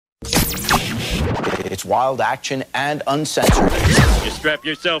It's wild action and uncensored. You strap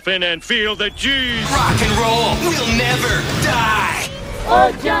yourself in and feel the G's. Rock and roll, we'll never die.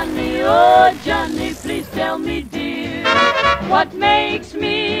 Oh Johnny, please tell me, dear, what makes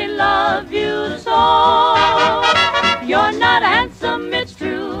me love you so? You're not handsome, it's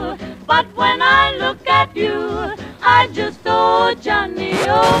true, but when I look at you, I just, oh Johnny,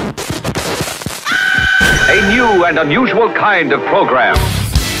 oh. A new and unusual kind of program.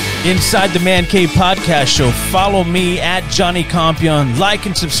 Inside the Man Cave Podcast Show. Follow me at Johnny Compion. Like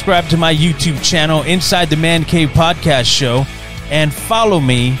and subscribe to my YouTube channel, Inside the Man Cave Podcast Show. And follow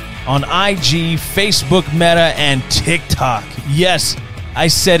me on IG, Facebook, Meta, and TikTok. Yes, I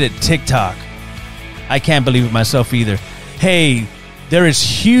said it, TikTok. I can't believe it myself either. Hey, there is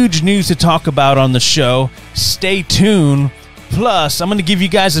huge news to talk about on the show. Stay tuned. Plus, I'm going to give you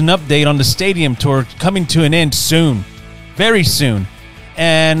guys an update on the stadium tour coming to an end soon. Very soon.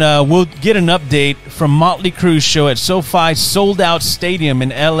 And we'll get an update from Motley Crue's show at SoFi Sold Out Stadium in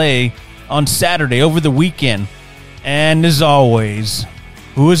LA on Saturday over the weekend. And as always,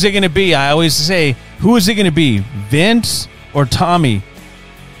 who is it going to be? I always say, who is it going to be? Vince or Tommy?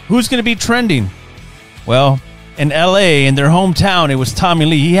 Who's going to be trending? Well, in LA, in their hometown, it was Tommy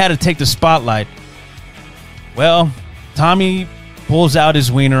Lee. He had to take the spotlight. Well, Tommy pulls out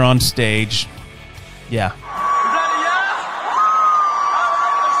his wiener on stage. Yeah.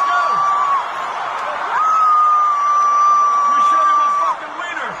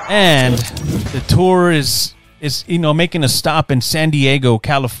 And the tour is making a stop in San Diego,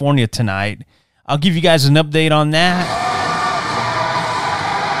 California tonight. I'll give you guys an update on that.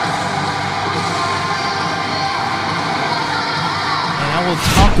 And I will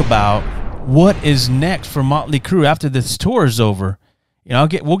talk about what is next for Motley Crue after this tour is over.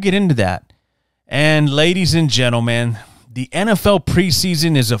 We'll get into that. And ladies and gentlemen, the NFL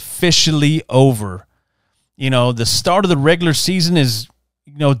preseason is officially over. The start of the regular season is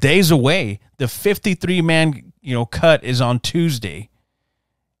days away. The 53-man, cut is on Tuesday.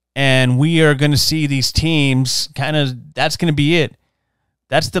 And we are going to see these teams that's going to be it.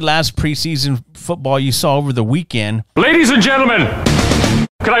 That's the last preseason football you saw over the weekend. Ladies and gentlemen,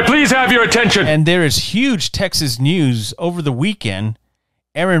 can I please have your attention? And there is huge Texas news over the weekend.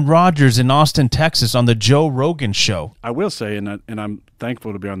 Aaron Rodgers in Austin, Texas on the Joe Rogan show. I will say, and I'm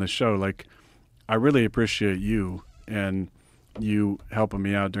thankful to be on this show, I really appreciate you and you helping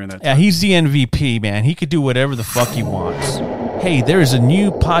me out during that time. Yeah, he's the MVP, man. He could do whatever the fuck he wants. Hey, there is a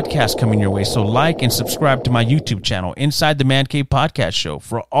new podcast coming your way, so like and subscribe to my YouTube channel, Inside the Man Cave Podcast Show,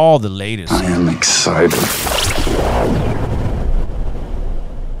 for all the latest. I am excited.